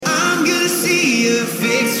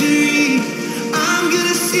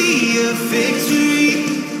see a victory.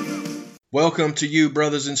 Welcome to you,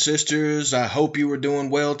 brothers and sisters. I hope you are doing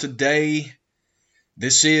well today.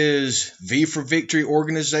 This is V for Victory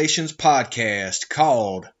Organization's podcast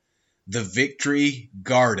called The Victory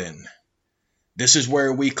Garden. This is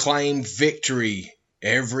where we claim victory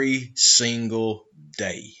every single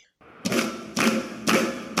day.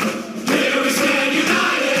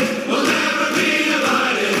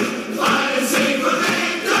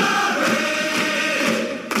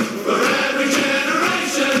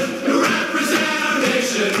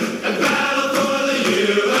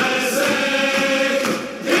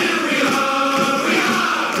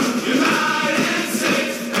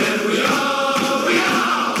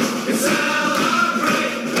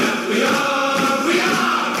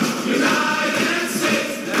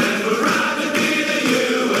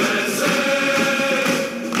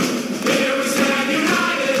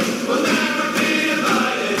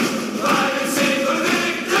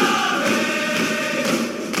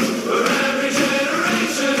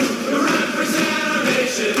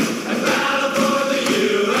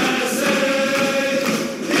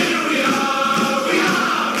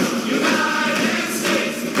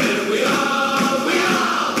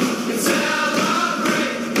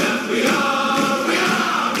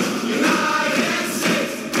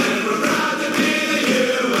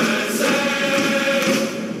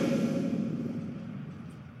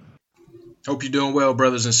 Hope you're doing well,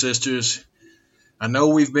 brothers and sisters. I know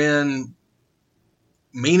we've been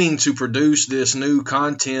meaning to produce this new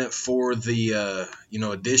content for the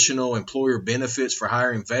additional employer benefits for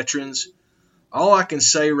hiring veterans. All I can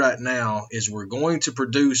say right now is we're going to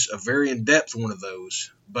produce a very in-depth one of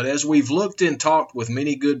those. But as we've looked and talked with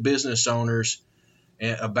many good business owners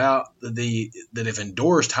about that have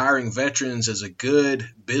endorsed hiring veterans as a good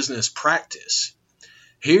business practice,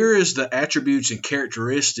 here is the attributes and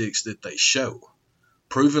characteristics that they show: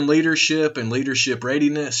 proven leadership and leadership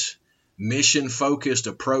readiness, mission-focused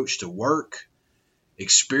approach to work,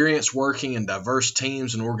 experience working in diverse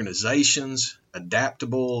teams and organizations,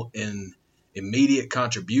 adaptable and immediate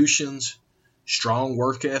contributions, strong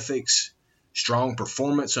work ethics, strong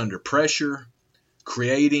performance under pressure,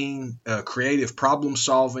 creative problem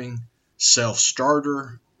solving,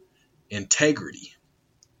 self-starter, integrity.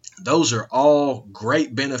 Those are all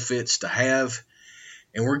great benefits to have.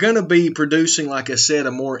 And we're going to be producing, like I said,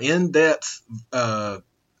 a more in-depth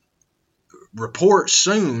report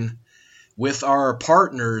soon with our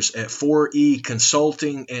partners at 4E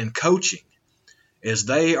Consulting and Coaching, as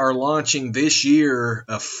they are launching this year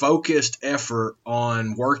a focused effort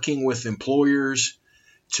on working with employers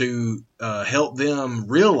to help them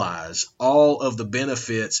realize all of the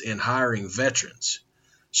benefits in hiring veterans.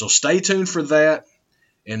 So stay tuned for that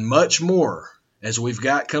and much more as we've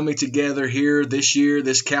got coming together here this year,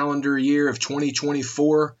 this calendar year of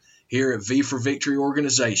 2024 here at V for Victory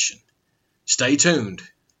Organization. Stay tuned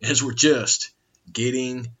as we're just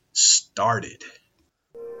getting started.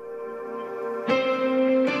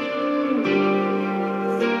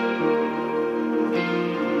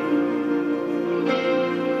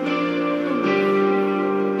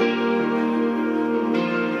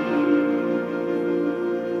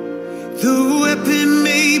 The weapon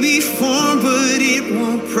may be formed, but it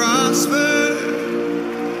won't prosper.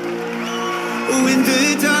 When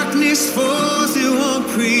the darkness falls, it won't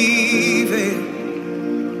prevail.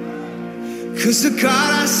 'Cause the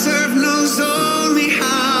God I serve knows only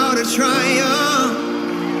how to triumph.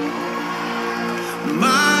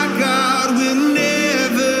 My God will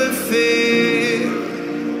never fail.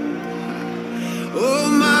 Oh,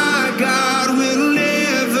 my God will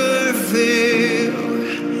never fail.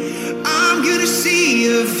 I'm gonna see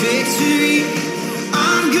a victory.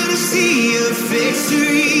 I'm gonna see a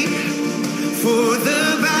victory. For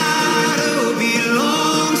the battle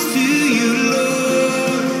belongs to you,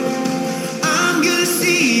 Lord. I'm gonna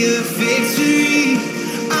see a victory.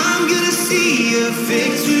 I'm gonna see a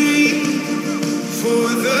victory.